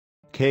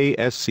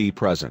KSC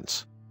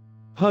presents.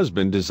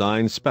 Husband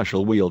designs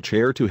special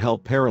wheelchair to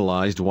help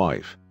paralyzed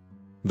wife.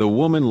 The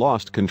woman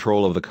lost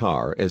control of the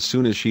car as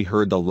soon as she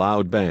heard the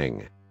loud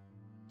bang.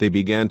 They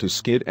began to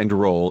skid and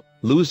roll,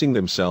 losing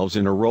themselves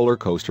in a roller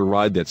coaster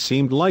ride that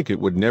seemed like it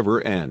would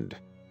never end.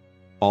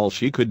 All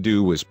she could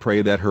do was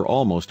pray that her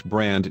almost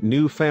brand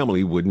new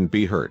family wouldn't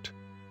be hurt.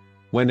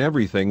 When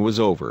everything was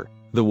over,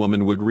 the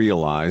woman would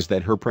realize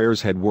that her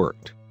prayers had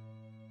worked.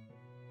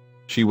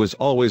 She was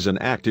always an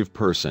active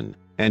person,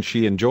 and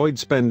she enjoyed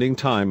spending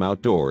time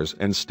outdoors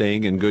and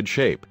staying in good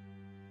shape.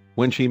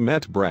 When she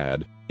met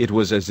Brad, it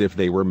was as if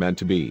they were meant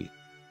to be.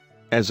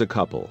 As a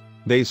couple,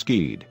 they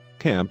skied,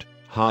 camped,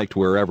 hiked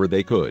wherever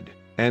they could,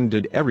 and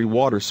did every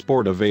water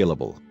sport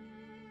available.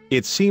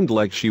 It seemed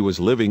like she was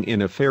living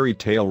in a fairy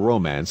tale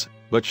romance,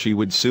 but she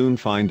would soon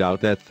find out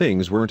that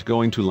things weren't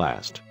going to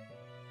last.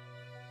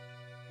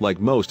 Like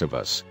most of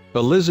us,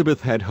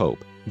 Elizabeth had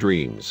hope,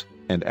 dreams,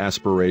 and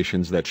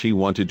aspirations that she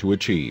wanted to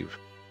achieve.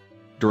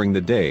 During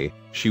the day,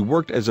 she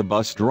worked as a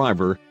bus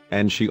driver,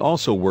 and she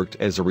also worked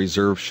as a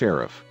reserve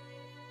sheriff.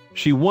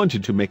 She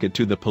wanted to make it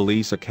to the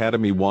police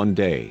academy one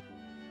day.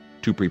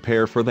 To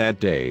prepare for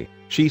that day,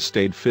 she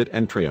stayed fit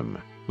and trim,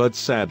 but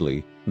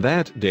sadly,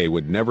 that day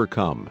would never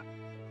come.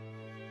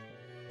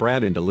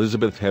 Brad and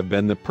Elizabeth have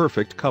been the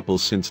perfect couple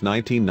since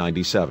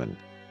 1997.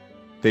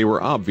 They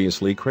were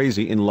obviously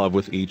crazy in love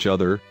with each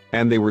other,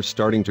 and they were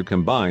starting to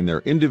combine their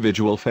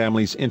individual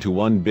families into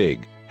one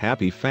big,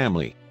 happy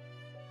family.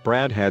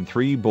 Brad had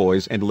 3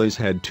 boys and Liz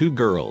had 2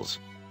 girls.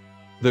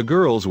 The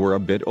girls were a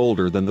bit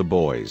older than the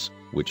boys,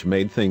 which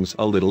made things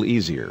a little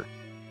easier.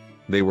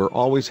 They were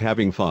always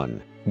having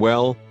fun.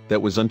 Well,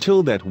 that was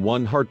until that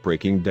one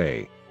heartbreaking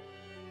day.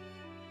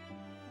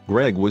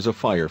 Greg was a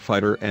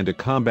firefighter and a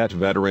combat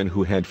veteran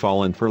who had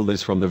fallen for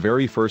Liz from the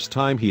very first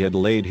time he had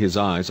laid his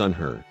eyes on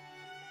her.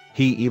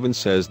 He even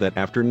says that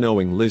after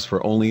knowing Liz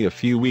for only a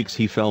few weeks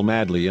he fell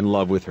madly in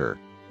love with her.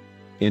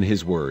 In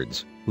his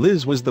words,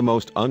 Liz was the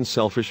most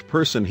unselfish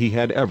person he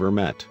had ever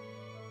met.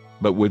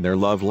 But would their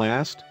love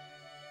last?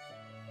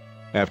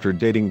 After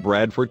dating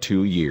Brad for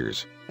 2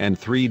 years, and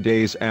 3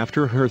 days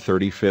after her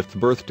 35th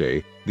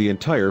birthday, the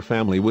entire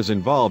family was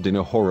involved in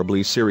a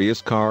horribly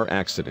serious car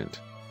accident.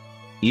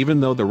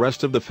 Even though the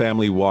rest of the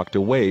family walked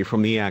away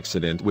from the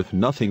accident with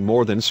nothing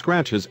more than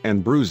scratches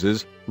and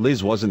bruises,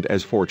 Liz wasn't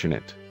as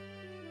fortunate.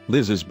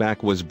 Liz's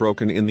back was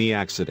broken in the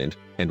accident,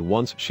 and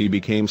once she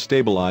became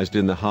stabilized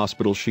in the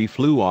hospital she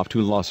flew off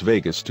to Las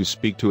Vegas to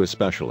speak to a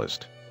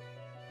specialist.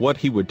 What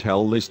he would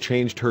tell Liz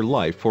changed her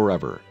life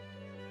forever.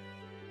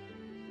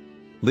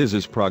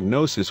 Liz's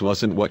prognosis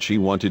wasn't what she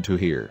wanted to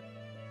hear.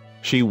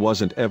 She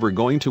wasn't ever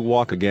going to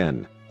walk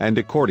again, and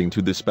according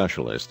to the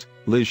specialist,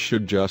 Liz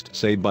should just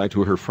say bye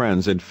to her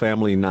friends and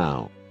family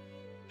now.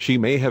 She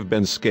may have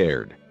been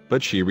scared,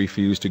 but she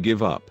refused to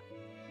give up.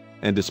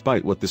 And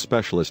despite what the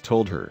specialist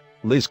told her,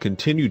 Liz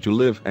continued to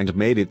live and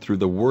made it through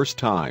the worst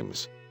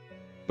times.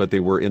 But they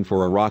were in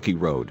for a rocky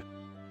road.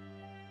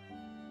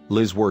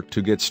 Liz worked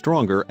to get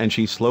stronger and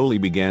she slowly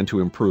began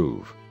to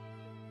improve.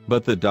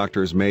 But the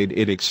doctors made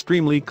it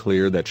extremely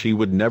clear that she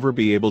would never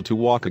be able to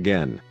walk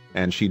again,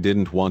 and she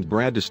didn't want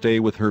Brad to stay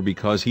with her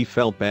because he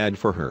felt bad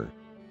for her.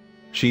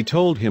 She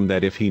told him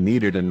that if he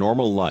needed a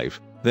normal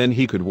life, then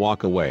he could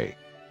walk away.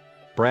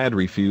 Brad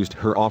refused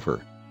her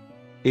offer.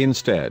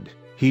 Instead,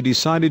 he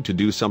decided to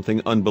do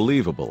something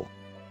unbelievable.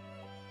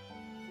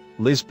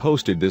 Liz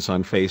posted this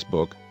on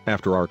Facebook: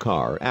 "After our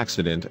car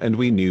accident and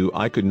we knew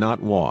I could not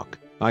walk,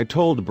 I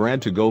told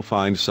Brad to go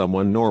find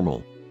someone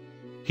normal.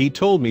 He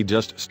told me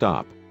just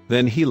stop,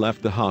 then he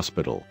left the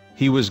hospital.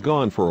 He was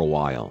gone for a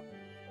while.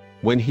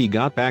 When he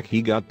got back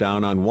he got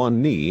down on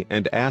one knee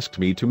and asked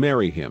me to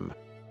marry him.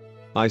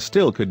 I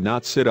still could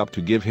not sit up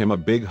to give him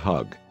a big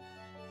hug.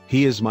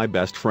 He is my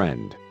best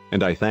friend,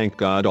 and I thank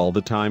God all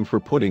the time for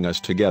putting us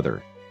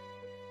together."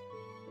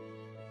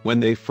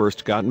 When they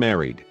first got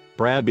married,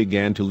 Brad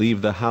began to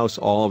leave the house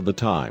all of the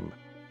time.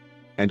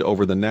 And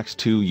over the next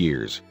 2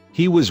 years,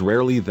 he was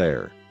rarely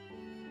there.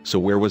 So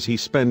where was he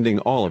spending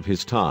all of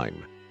his time?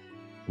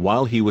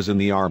 While he was in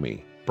the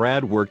Army,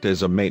 Brad worked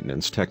as a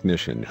maintenance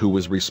technician who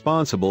was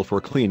responsible for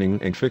cleaning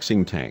and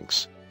fixing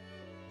tanks.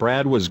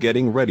 Brad was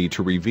getting ready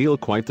to reveal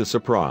quite the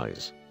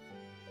surprise.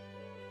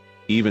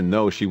 Even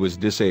though she was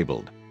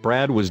disabled,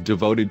 Brad was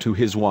devoted to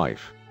his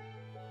wife.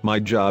 "My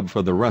job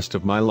for the rest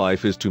of my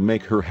life is to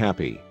make her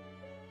happy.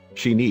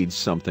 She needs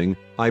something,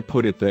 I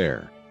put it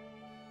there.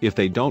 If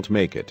they don't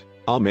make it,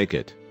 I'll make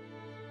it.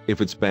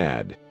 If it's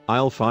bad,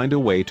 I'll find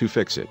a way to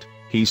fix it,"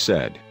 he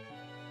said.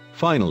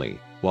 Finally,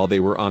 while they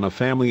were on a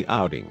family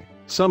outing,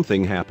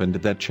 something happened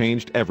that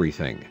changed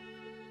everything.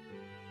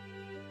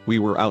 "We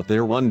were out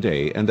there one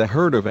day and a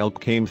herd of elk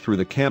came through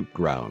the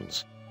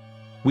campgrounds.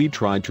 We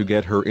tried to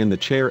get her in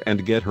the chair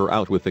and get her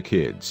out with the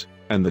kids,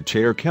 and the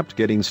chair kept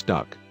getting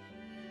stuck.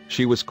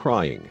 She was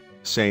crying,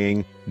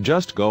 saying,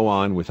 'Just go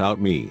on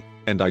without me,'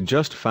 and I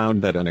just found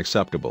that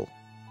unacceptable.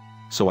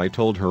 So I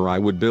told her I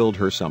would build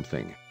her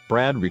something,"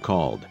 Brad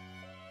recalled.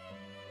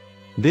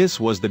 This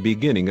was the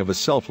beginning of a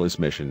selfless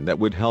mission that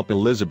would help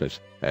Elizabeth,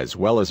 as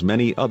well as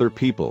many other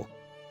people.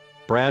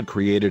 Brad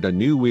created a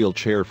new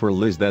wheelchair for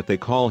Liz that they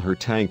call her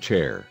tank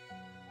chair.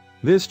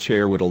 This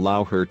chair would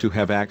allow her to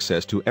have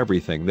access to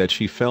everything that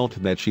she felt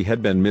that she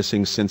had been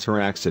missing since her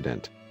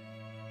accident.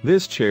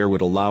 This chair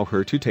would allow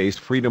her to taste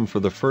freedom for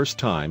the first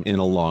time in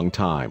a long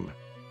time.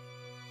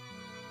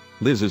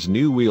 Liz's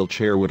new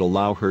wheelchair would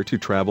allow her to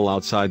travel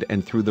outside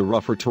and through the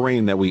rougher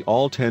terrain that we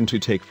all tend to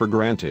take for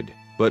granted,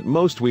 but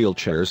most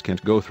wheelchairs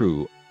can't go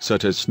through,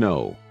 such as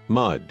snow,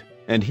 mud,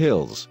 and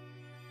hills.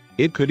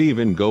 It could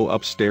even go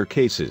up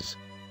staircases.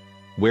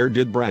 Where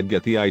did Brad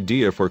get the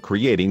idea for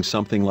creating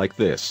something like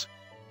this?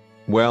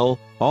 Well,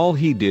 all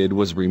he did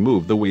was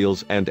remove the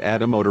wheels and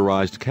add a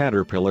motorized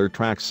Caterpillar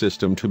track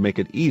system to make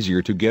it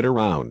easier to get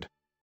around.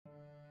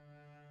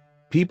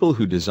 People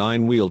who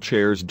design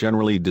wheelchairs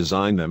generally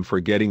design them for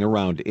getting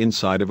around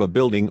inside of a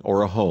building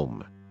or a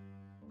home.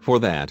 For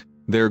that,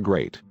 they're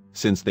great,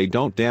 since they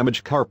don't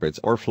damage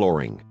carpets or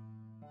flooring.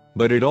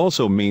 But it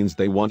also means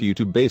they want you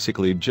to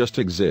basically just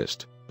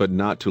exist, but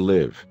not to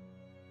live.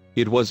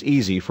 It was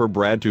easy for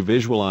Brad to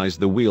visualize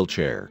the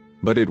wheelchair,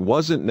 but it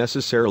wasn't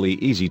necessarily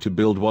easy to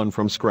build one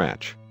from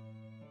scratch.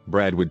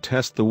 Brad would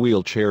test the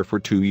wheelchair for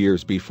 2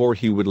 years before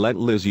he would let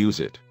Liz use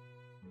it.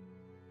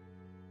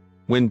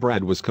 When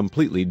Brad was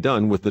completely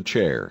done with the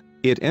chair,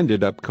 it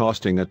ended up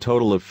costing a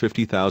total of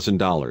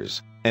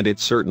 $50,000, and it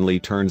certainly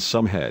turned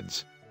some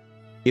heads.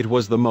 It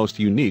was the most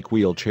unique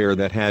wheelchair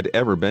that had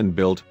ever been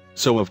built,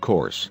 so of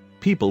course,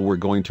 people were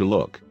going to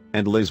look,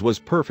 and Liz was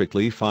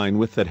perfectly fine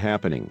with that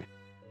happening.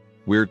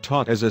 We're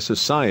taught as a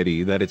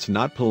society that it's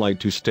not polite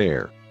to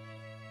stare.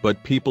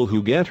 But people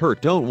who get hurt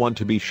don't want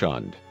to be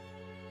shunned.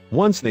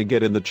 Once they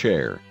get in the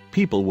chair,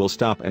 people will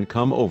stop and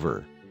come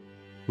over.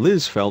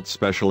 Liz felt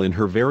special in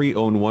her very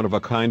own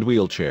one-of-a-kind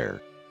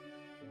wheelchair.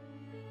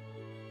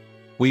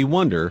 We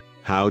wonder,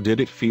 how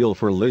did it feel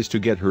for Liz to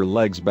get her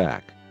legs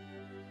back?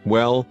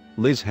 Well,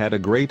 Liz had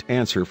a great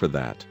answer for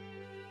that.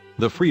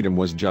 The freedom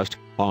was just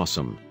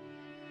awesome.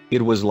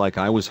 It was like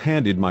I was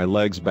handed my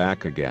legs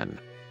back again.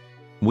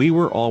 We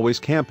were always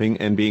camping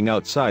and being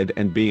outside,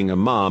 and being a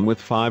mom with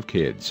 5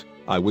 kids,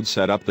 I would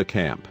set up the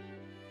camp.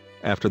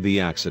 After the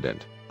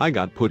accident, I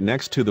got put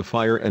next to the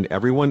fire and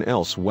everyone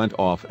else went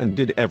off and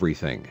did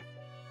everything.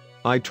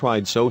 I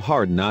tried so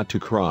hard not to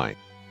cry.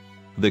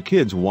 The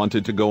kids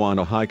wanted to go on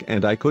a hike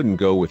and I couldn't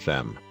go with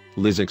them,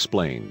 Liz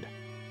explained.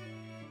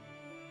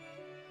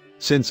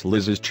 Since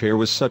Liz's chair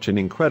was such an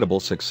incredible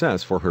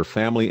success for her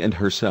family and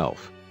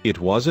herself, it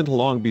wasn't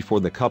long before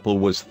the couple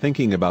was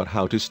thinking about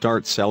how to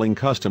start selling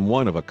custom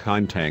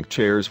one-of-a-kind tank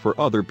chairs for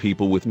other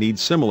people with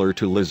needs similar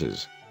to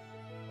Liz's.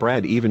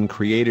 Brad even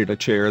created a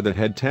chair that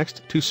had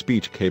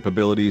text-to-speech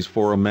capabilities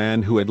for a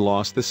man who had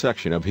lost the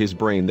section of his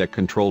brain that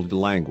controlled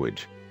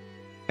language.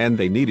 And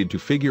they needed to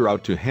figure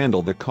out to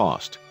handle the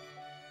cost.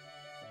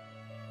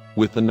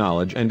 With the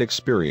knowledge and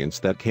experience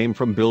that came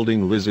from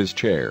building Liz's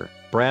chair,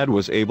 Brad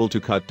was able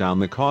to cut down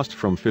the cost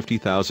from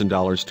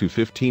 $50,000 to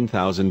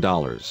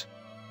 $15,000.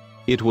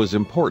 It was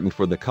important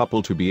for the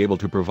couple to be able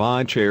to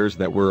provide chairs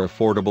that were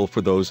affordable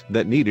for those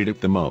that needed it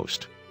the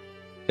most.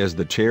 As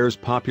the chair's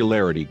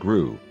popularity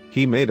grew,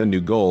 he made a new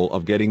goal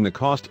of getting the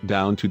cost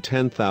down to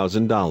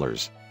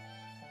 $10,000.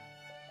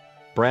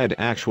 Brad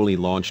actually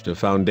launched a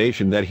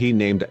foundation that he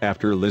named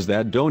after Liz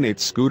that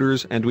donates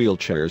scooters and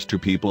wheelchairs to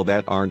people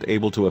that aren't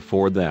able to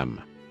afford them.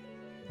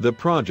 The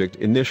project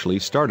initially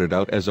started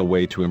out as a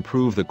way to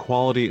improve the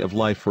quality of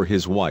life for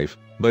his wife,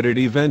 but it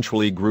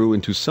eventually grew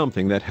into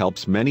something that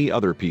helps many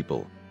other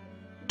people.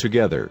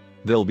 Together,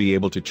 they'll be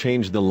able to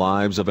change the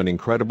lives of an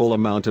incredible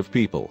amount of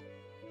people.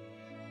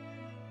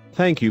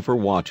 Thank you for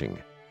watching.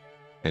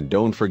 And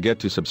don't forget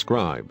to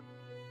subscribe.